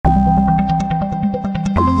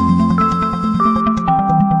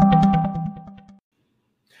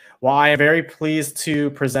Well, I am very pleased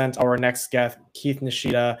to present our next guest, Keith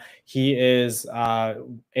Nishida. He is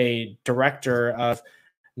a director of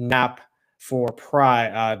NAP for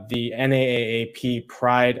Pride, the NAAAP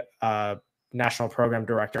Pride National Program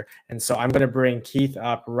Director. And so I'm going to bring Keith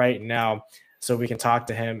up right now so we can talk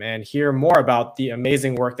to him and hear more about the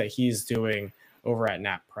amazing work that he's doing over at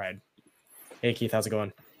NAP Pride. Hey, Keith, how's it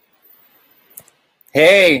going?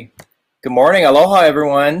 Hey, good morning. Aloha,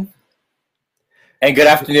 everyone. And good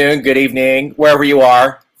afternoon, good evening, wherever you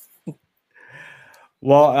are.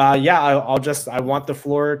 Well, yeah, I want the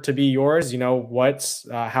floor to be yours.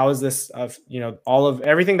 How is this, all of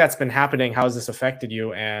everything that's been happening, how has this affected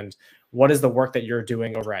you? And what is the work that you're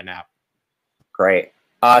doing over at NAP? Great.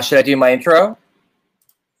 Should I do my intro?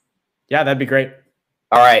 Yeah, that'd be great.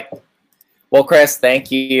 All right. Well, Chris,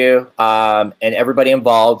 thank you. And everybody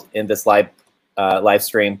involved in this live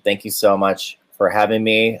stream, thank you so much for having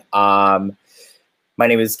me. My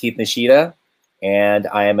name is Keith Nishida, and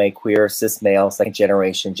I am a queer cis male, second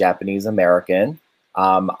generation Japanese American.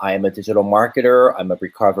 I am a digital marketer. I'm a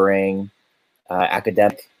recovering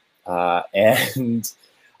academic, and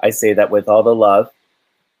I say that with all the love.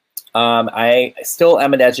 I still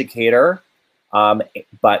am an educator,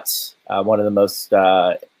 but one of the most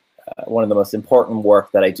important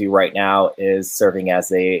work that I do right now is serving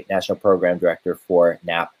as a national program director for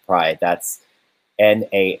NAP Pride. That's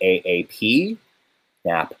NAAAP.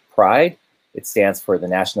 NAP Pride. It stands for the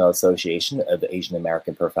National Association of Asian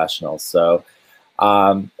American Professionals. So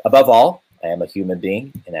above all, I am a human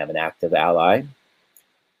being and I'm an active ally.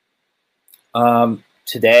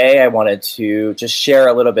 Today, I wanted to just share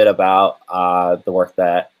a little bit about the work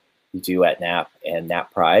that we do at NAP and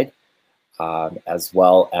NAP Pride, as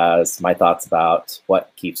well as my thoughts about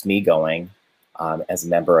what keeps me going as a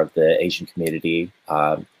member of the Asian community,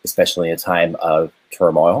 especially in a time of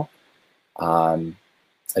turmoil.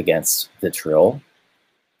 Against vitriol,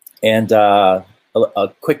 and a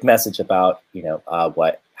quick message about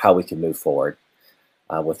how we can move forward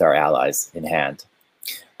with our allies in hand.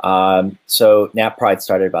 So NAP Pride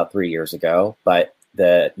started about 3 years ago, but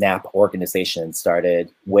the NAP organization started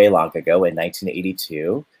way long ago in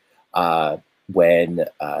 1982 when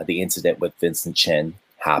the incident with Vincent Chin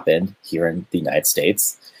happened here in the United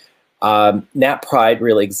States. NAP Pride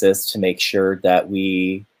really exists to make sure that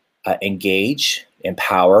we engage,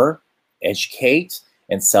 empower, educate,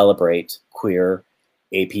 and celebrate queer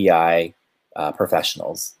API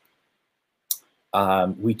professionals.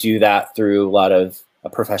 We do that through a lot of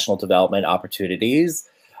professional development opportunities.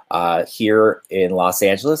 Here in Los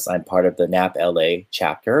Angeles, I'm part of the NAP LA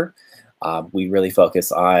chapter. We really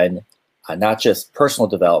focus on not just personal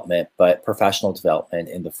development, but professional development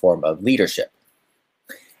in the form of leadership.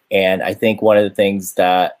 And I think one of the things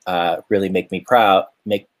that really makes me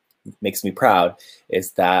proud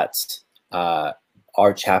is that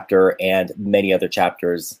our chapter and many other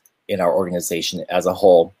chapters in our organization as a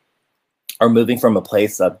whole are moving from a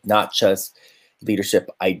place of not just leadership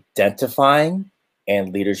identifying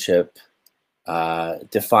and leadership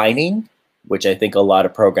defining, which I think a lot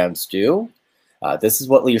of programs do. This is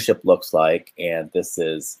what leadership looks like, and this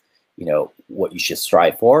is, what you should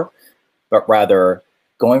strive for, but rather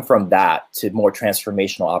going from that to more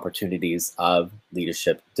transformational opportunities of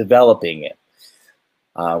leadership, developing it,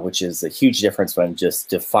 which is a huge difference from just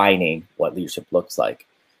defining what leadership looks like.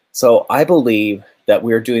 So I believe that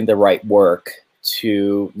we're doing the right work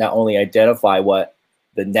to not only identify what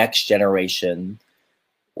the next generation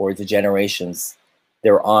or the generations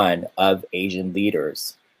they're on of Asian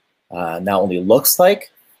leaders not only looks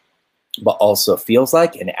like, but also feels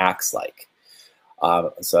like and acts like.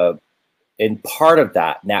 So in part of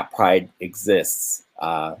that, NAP Pride exists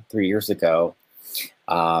 3 years ago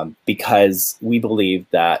because we believe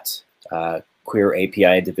that queer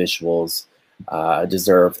API individuals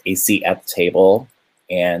deserve a seat at the table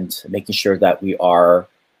and making sure that we are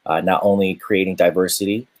not only creating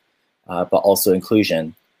diversity, but also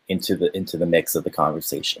inclusion into the mix of the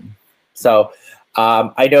conversation. So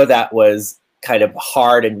I know that was kind of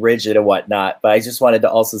hard and rigid and whatnot, but I just wanted to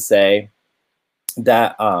also say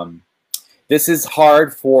that this is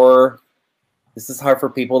hard for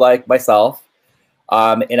people like myself,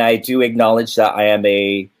 and I do acknowledge that I'm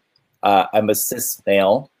a cis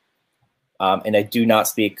male, and I do not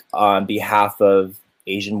speak on behalf of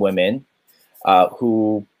Asian women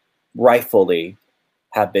who rightfully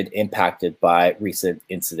have been impacted by recent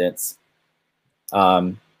incidents.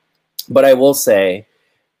 But I will say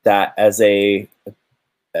that as a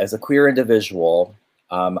queer individual,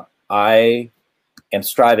 I am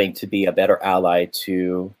striving to be a better ally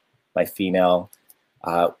to my female,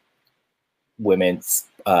 women's,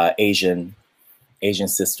 Asian Asian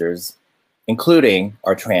sisters, including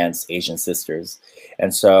our trans Asian sisters.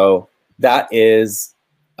 And so that is,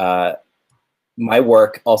 my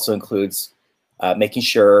work also includes making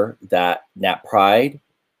sure that Nap Pride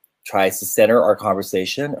tries to center our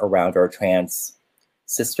conversation around our trans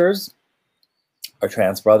sisters, our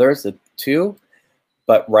trans brothers too,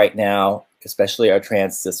 but right now, especially our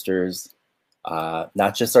trans sisters,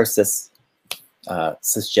 not just our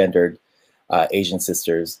cisgendered Asian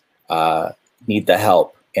sisters, need the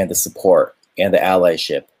help and the support and the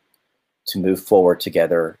allyship to move forward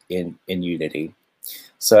together in unity.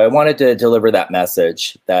 So I wanted to deliver that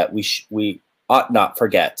message that we ought not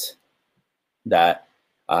forget that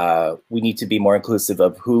we need to be more inclusive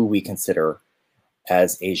of who we consider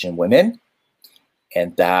as Asian women,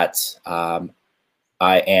 and that I'm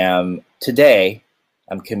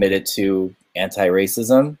committed to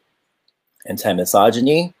anti-racism,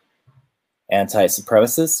 anti-misogyny,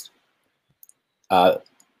 anti-supremacist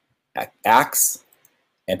acts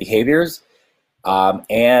and behaviors.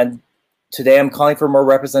 And today I'm calling for more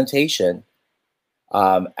representation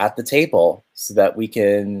at the table so that we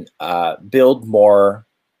can build more,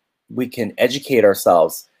 we can educate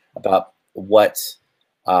ourselves about what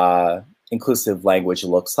inclusive language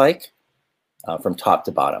looks like from top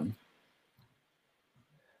to bottom.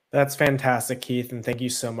 That's fantastic, Keith, and thank you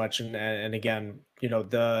so much. And again, you know,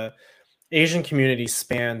 the Asian community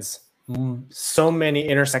spans so many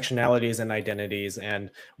intersectionalities and identities, and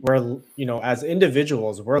we're, you know, as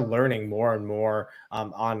individuals, we're learning more and more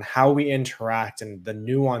on how we interact and the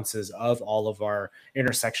nuances of all of our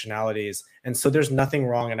intersectionalities. And so there's nothing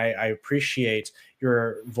wrong, and I appreciate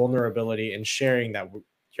your vulnerability in sharing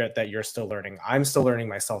that you're still learning. I'm still learning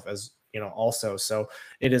myself, as you know, also. So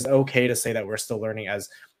it is okay to say that we're still learning. As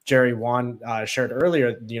Jerry Wan shared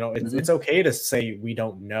earlier, you know, it's okay to say we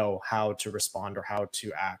don't know how to respond or how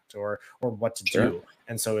to act or what to do.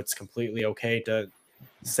 And so it's completely okay to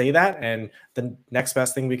say that. And the next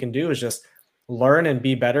best thing we can do is just learn and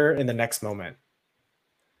be better in the next moment.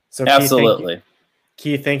 So absolutely.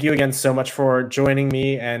 Keith, thank you again so much for joining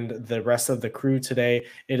me and the rest of the crew today.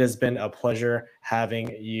 It has been a pleasure having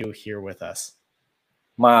you here with us.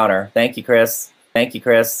 My honor. Thank you, Chris. Thank you,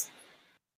 Chris.